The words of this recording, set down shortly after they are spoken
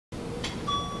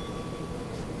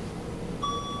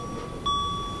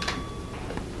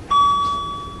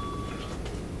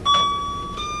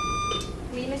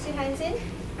Hansen?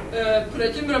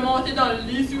 Pourrais-tu me remonter dans le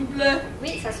lit, s'il vous plaît?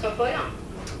 Oui, ça sera pas long.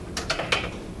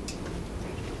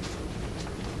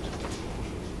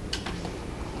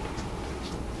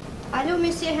 Allô,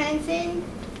 Monsieur Hansen?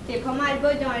 T'es pas mal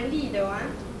bas dans le lit, là, hein?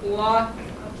 Ouais.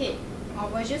 OK. On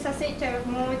va juste essayer de te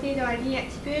remonter dans le lit un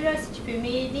petit peu, là, si tu peux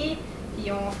m'aider.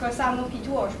 Puis on fera ça à mon pis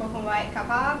toi. Je pense qu'on va être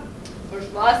capable. Je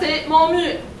vais essayer de mon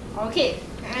mieux. OK.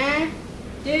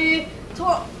 1, 2,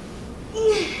 3.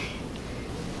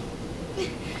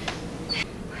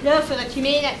 Là, il faudra que tu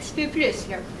m'aides un petit peu plus,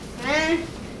 là. 1,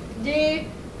 2,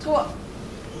 3.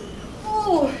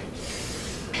 Oh!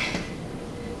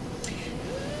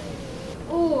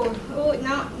 Oh, oh,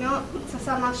 non,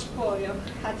 ça marche pas, là.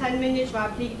 Attends une minute, je vais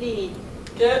appeler l'aide.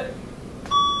 OK.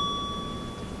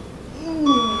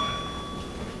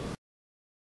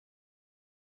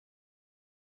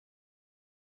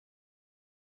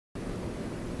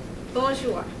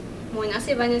 Bonjour, mon nom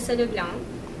c'est Vanessa Leblanc.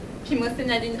 Puis moi, c'est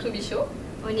Nadine Robichaud.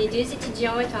 On est deux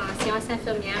étudiantes en sciences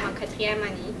infirmières en 4e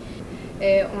année.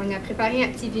 On a préparé un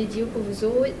petit vidéo pour vous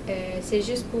autres. C'est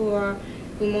juste pour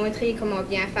vous montrer comment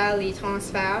bien faire les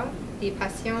transferts des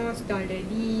patients dans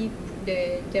le lit,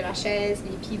 de la chaise,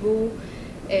 les pivots.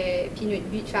 Puis notre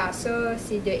but de faire ça,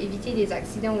 c'est d'éviter des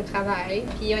accidents au travail.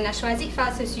 Puis on a choisi de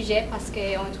faire ce sujet parce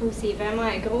qu'on trouve que c'est vraiment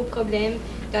un gros problème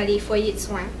dans les foyers de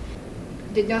soins.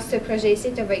 Dans ce projet-ci,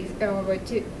 on va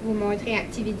vous montrer un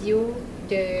petit vidéo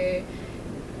de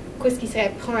ce qui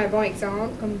serait prendre un bon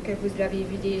exemple, comme que vous l'avez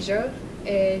vu déjà,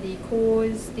 les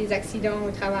causes des accidents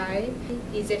au travail,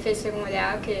 les effets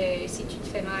secondaires que si tu te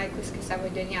fais mal, qu'est-ce que ça va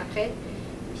donner après,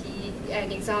 puis un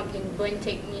exemple d'une bonne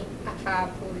technique à faire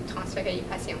pour transférer les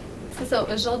patients. C'est ça.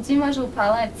 Aujourd'hui, moi, je vais vous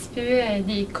parler un petit peu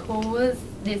des causes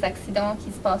des accidents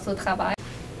qui se passent au travail.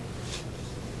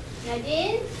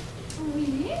 Nadine?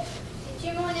 Oui.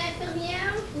 Es-tu mon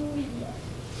infirmière? Oui.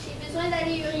 J'ai besoin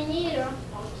d'aller uriner, là.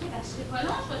 Ok, ben je serai pas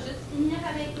long, je vais juste finir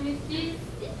avec monsieur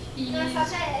ici, puis... Dans sa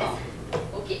chaise.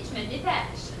 Ok, je me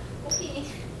dépêche. OK.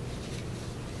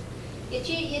 Y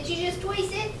a-tu juste toi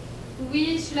ici?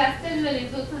 Oui, je suis la seule, là, les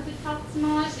autres sont tous partis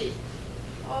manger.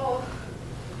 Oh,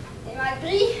 t'es mal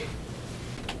pris?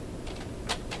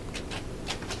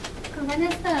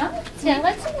 Vanessa, tu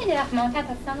aimerais-tu m'aider à remonter à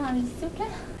patient dans le lit, s'il vous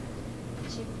plaît?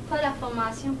 J'ai pas la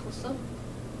formation pour ça.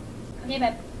 Ok,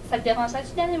 ben, ça te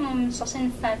dérangerait-tu d'aller me chercher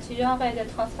une ceinture de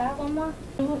transfert au moins?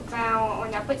 Ben, on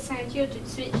n'a pas de ceinture tout de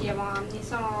suite, puis ils vont amener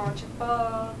ça en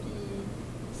check-up, puis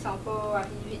ils sont pas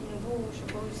arrivés de nouveau, je sais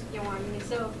pas où ils ont amené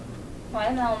ça.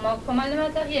 Ouais, ben, on manque pas mal de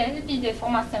matériel puis de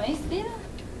formation ici, là.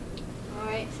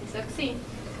 Ouais, c'est ça que c'est.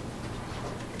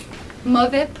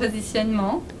 Mauvais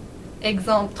positionnement.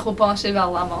 Exemple, trop penché vers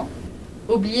l'avant.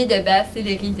 Oublier de baisser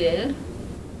les ridelles.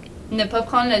 Ne pas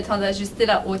prendre le temps d'ajuster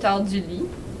la hauteur du lit.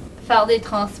 Faire des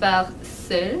transferts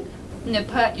seul. Ne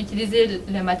pas utiliser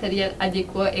le matériel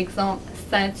adéquat. Exemple,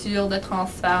 ceinture de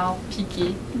transfert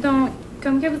piquée. Donc,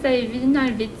 comme que vous avez vu dans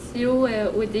le vidéo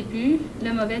au début,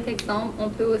 le mauvais exemple, on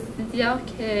peut aussi dire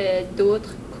que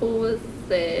d'autres causes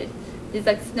des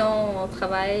accidents au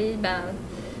travail, ben,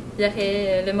 il y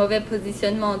aurait le mauvais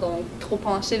positionnement, donc trop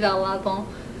penché vers l'avant,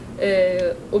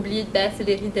 oublier de baisser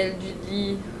les ridelles du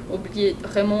lit, oublier de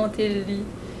remonter le lit,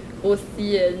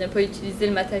 aussi ne pas utiliser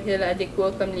le matériel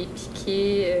adéquat comme les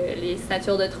piquets, les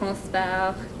ceintures de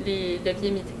transfert, les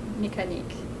leviers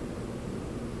mécaniques.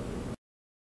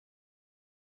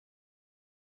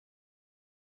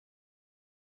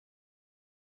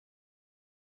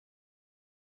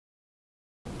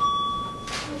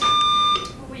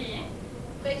 Oui.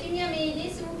 Pourrais-tu venir m'aider,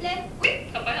 s'il vous plaît? Oui,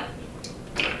 ça va là.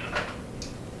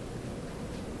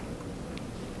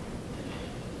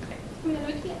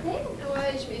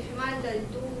 Ouais, je me fais mal dans le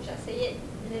dos. J'essayais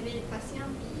de lever le patient,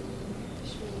 puis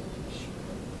je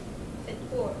fais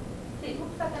trop. C'est où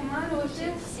que ça fait mal au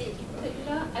juste? C'est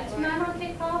Là, as-tu mal en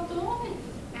quelque part d'autre?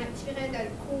 un petit brin dans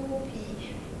le cou,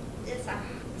 puis là,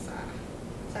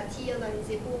 ça tire dans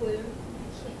les épaules.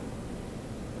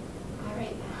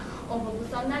 Alright. On va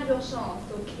vous emmener à l'urgence,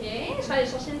 ok? Je vais aller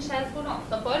chercher une chaise roulante,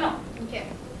 ça sera pas long. OK.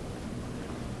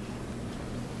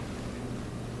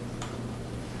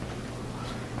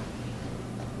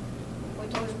 Faut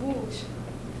que je bouge.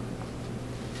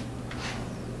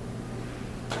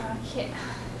 Ok.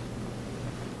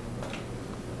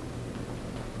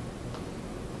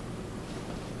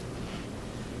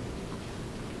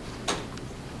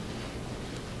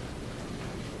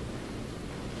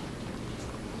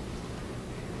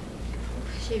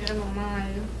 J'ai vraiment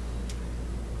mal.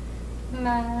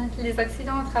 Ben, les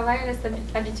accidents au travail, là,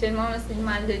 habituellement, là, c'est du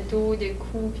mal de dos, de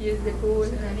cou, puis les épaules.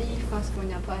 Ça arrive parce qu'on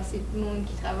n'a pas assez de monde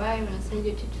qui travaille, mais on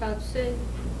essaye de tout faire tout seul.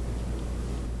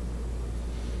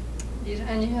 Déjà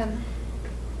une.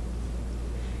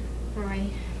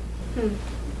 Oui.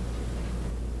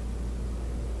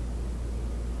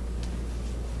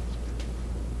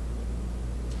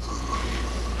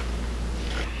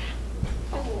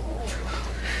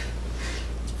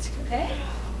 Tu correct?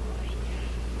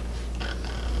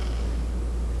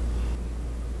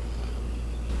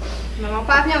 Maman,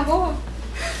 pas venir voir.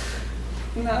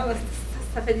 Non,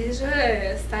 ça fait déjà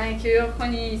 5 heures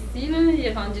qu'on est ici. Là. Il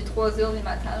est rendu 3 heures du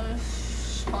matin. Là.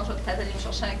 Je pense que je vais peut-être aller me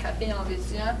chercher un café en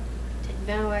étudiant. Peut-être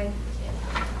bien, ouais.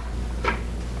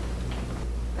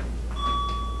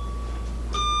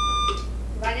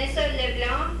 Vanessa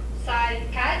Leblanc, salle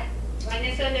 4.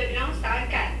 Vanessa Leblanc, salle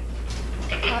 4.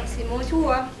 Ah, c'est mon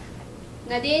tour.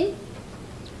 Nadine?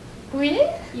 Oui?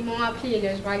 Ils m'ont appelé,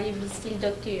 là. Je vais aller visiter le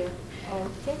docteur.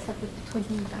 Ok, ça peut être trop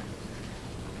vite.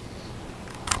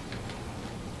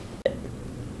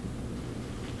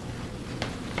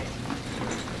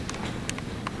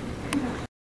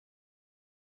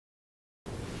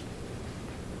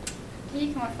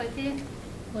 Puis, comment ça a été?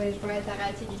 Oui, je vais être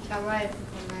arrêtée du travail pour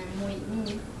comme un mois et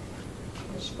demi.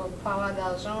 Je ne vais pas avoir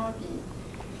d'argent, puis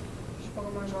je sais pas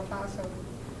comment je vais faire ça.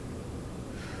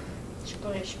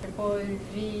 Je peux pas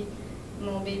élever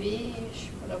mon bébé, je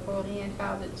ne peux pas rien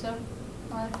faire de ça.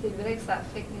 Ouais, c'est vrai que ça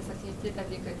affecte les activités de la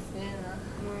vie quotidienne. Hein?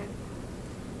 Ouais.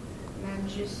 Même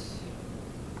juste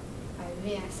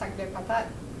élever un sac de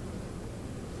patates.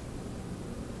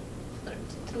 Un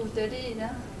petit trou de lit,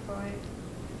 là. Ouais.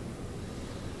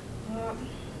 Ouais.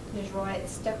 Je vais être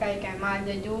stock avec un mal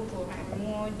de dos pour 1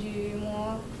 mois, 2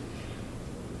 mois.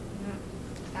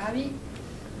 Ah oui.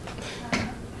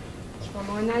 Je vais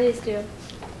m'en aller, là.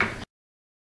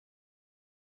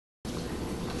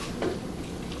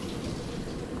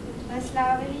 On va se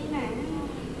laver les mains.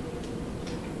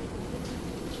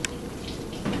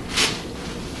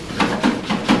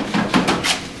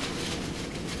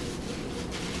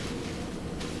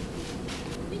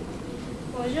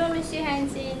 Bonjour, Monsieur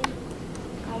Hansen.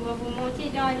 On va vous monter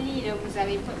dans le lit, là. Vous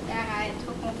n'avez pas l'air à être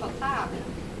trop confortable.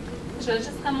 Je vais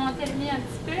juste remonter le lit un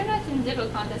petit peu, là. Tu me diras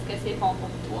quand est-ce que c'est bon pour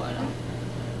toi, là.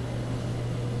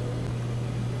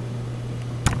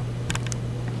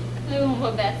 Là, on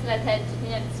va baisser la tête du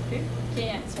lit un petit peu, qu'il y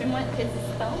ait un petit peu moins de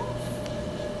résistance.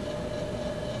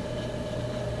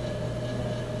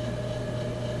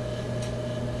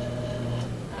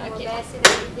 On Ok. va baisser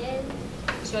la bidelle.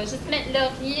 Je vais juste mettre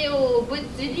l'oreiller au bout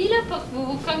du lit, là, pour que vous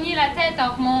vous cogniez la tête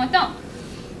en remontant.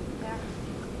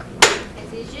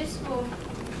 C'est juste pour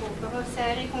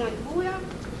resserrer contre vous, là.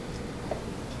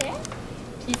 OK.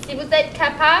 Puis si vous êtes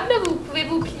capable, vous pouvez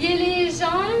vous plier les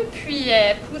jambes, puis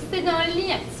pousser dans le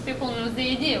lit un petit peu pour nous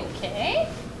aider, OK?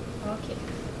 OK.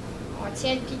 On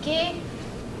tient le piquet.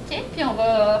 OK, puis on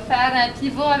va faire un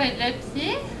pivot avec le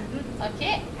pied. OK?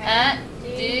 1,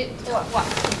 2, 3.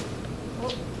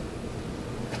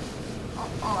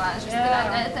 On va ajuster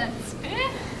la tête un petit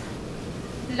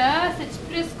peu. Là, c'est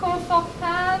plus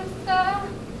confortable, ça?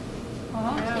 OK.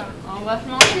 On va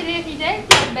monter les ridelles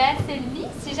pour baisser le lit.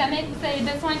 Si jamais vous avez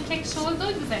besoin de quelque chose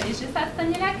d'autre, vous avez juste à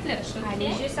sonner la cloche, OK?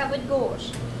 Allez, juste à votre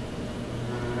gauche.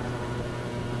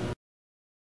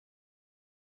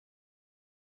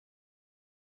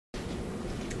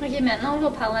 OK, maintenant, on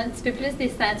va parler un petit peu plus des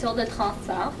ceintures de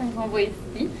transfert qu'on voit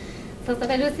ici. Ça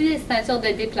s'appelle aussi des ceintures de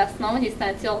déplacement, des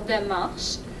ceintures de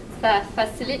marche. Ça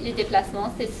facilite les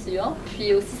déplacements, c'est sûr.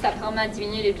 Puis aussi, ça permet de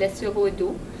diminuer les blessures au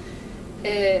dos.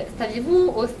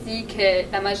 Saviez-vous aussi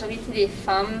que la majorité des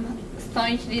femmes, sans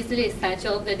utiliser les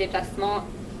ceintures de déplacement,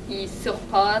 ils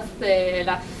surpassent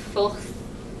la force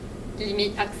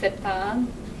limite acceptable?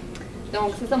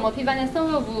 Donc, c'est ça. Moi puis Vanessa,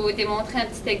 on va vous démontrer un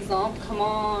petit exemple,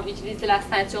 comment utiliser la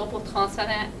ceinture pour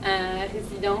transférer un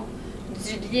résident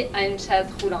du lit à une chaise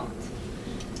roulante.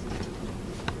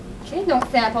 OK, donc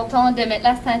c'est important de mettre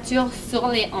la ceinture sur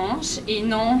les hanches et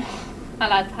non à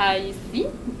la taille ici,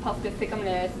 parce que c'est comme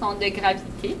le centre de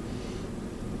gravité.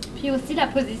 Puis aussi la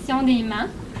position des mains.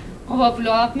 On va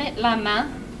vouloir mettre la main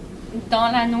dans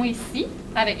l'anneau ici,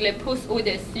 avec le pouce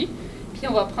au-dessus, puis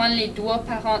on va prendre les doigts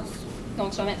par en dessous.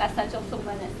 Donc, je vais mettre la ceinture sur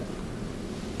Vanessa.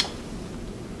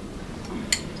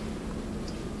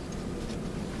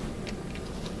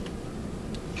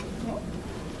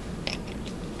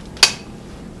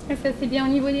 Est-ce que c'est bien au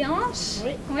niveau des hanches?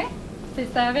 Oui. Oui?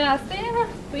 C'est serré assez, là?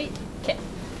 Oui. OK.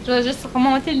 Je vais juste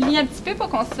remonter le lit un petit peu pour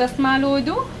qu'on se fasse mal au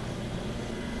dos.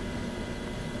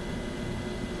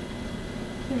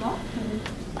 C'est bon?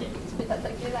 OK. Tu peux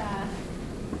t'attaquer la...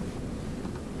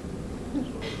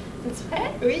 Es-tu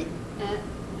prêt? Oui. 1, 2,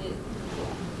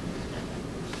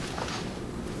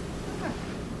 3.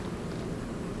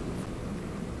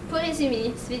 Pour les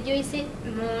résumer, cette vidéo ici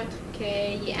montre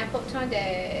qu'il est important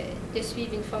de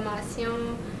suivre une formation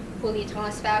pour les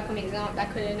transferts, comme exemple la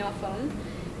colonne en forme,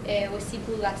 aussi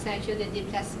pour la ceinture de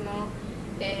déplacement,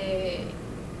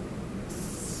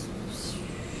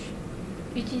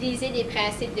 utiliser des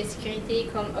principes de sécurité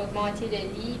comme augmenter le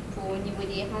lit au niveau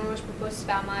des hanches pour ne pas se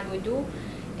faire mal au dos,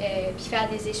 puis faire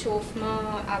des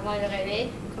échauffements avant le relais,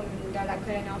 comme dans la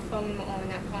colonne en forme, on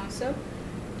apprend ça.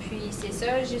 Puis c'est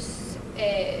ça, juste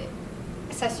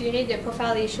s'assurer de ne pas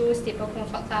faire les choses si tu n'es pas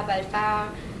confortable à le faire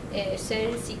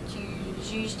seul. Si tu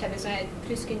juges que tu as besoin d'être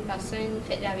plus qu'une personne,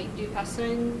 faites-le avec 2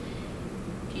 personnes.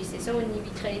 Puis c'est ça, on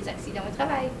évitera les accidents au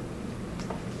travail.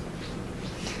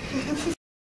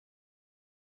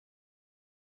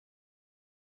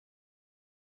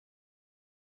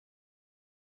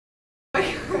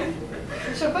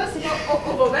 Je sais pas si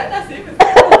on va mettre assez.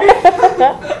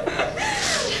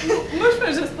 Moi, je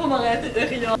fais juste pour m'arrêter de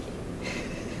rire.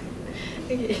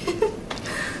 Ok.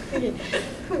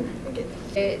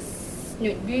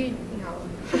 Notre but, non.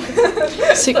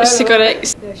 C'est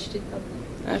correct. Là, je suis toute perdue.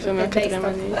 Infirmière en 4e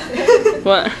année.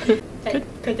 Ouais.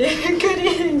 Côté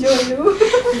Jono.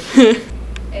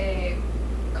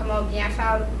 Comment bien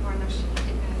faire. Oh non, je suis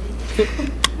peut-être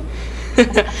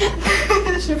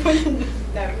perdue. Je sais pas.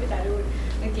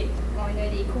 Ok, on a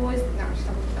les causes. Non,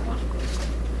 ça marche pas.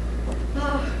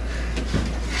 Oh.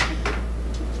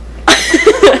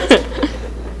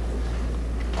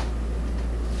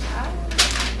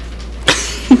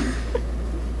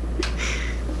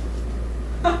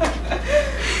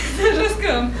 C'est juste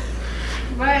comme.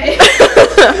 Ouais.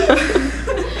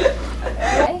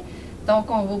 Donc,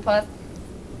 on vous passe.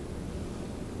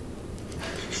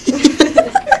 Qu'est-ce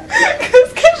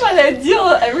que j'allais dire?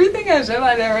 Everything que j'aime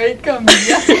allait être comme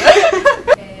bien.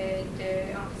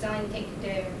 En faisant une technique de.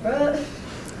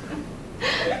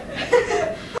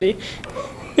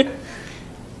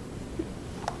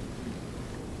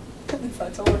 Ça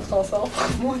tire le transfert pour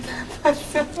moi, t'as pas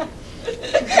ça.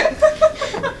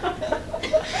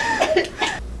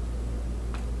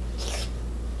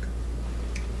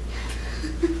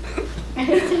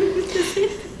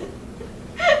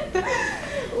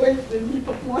 Ouais, c'est mis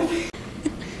pour moi.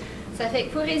 Ça fait que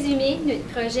pour résumer, notre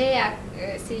projet,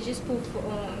 c'est juste pour.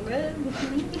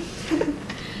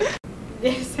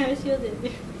 Des ceintures de.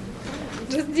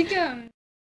 Juste dis comme.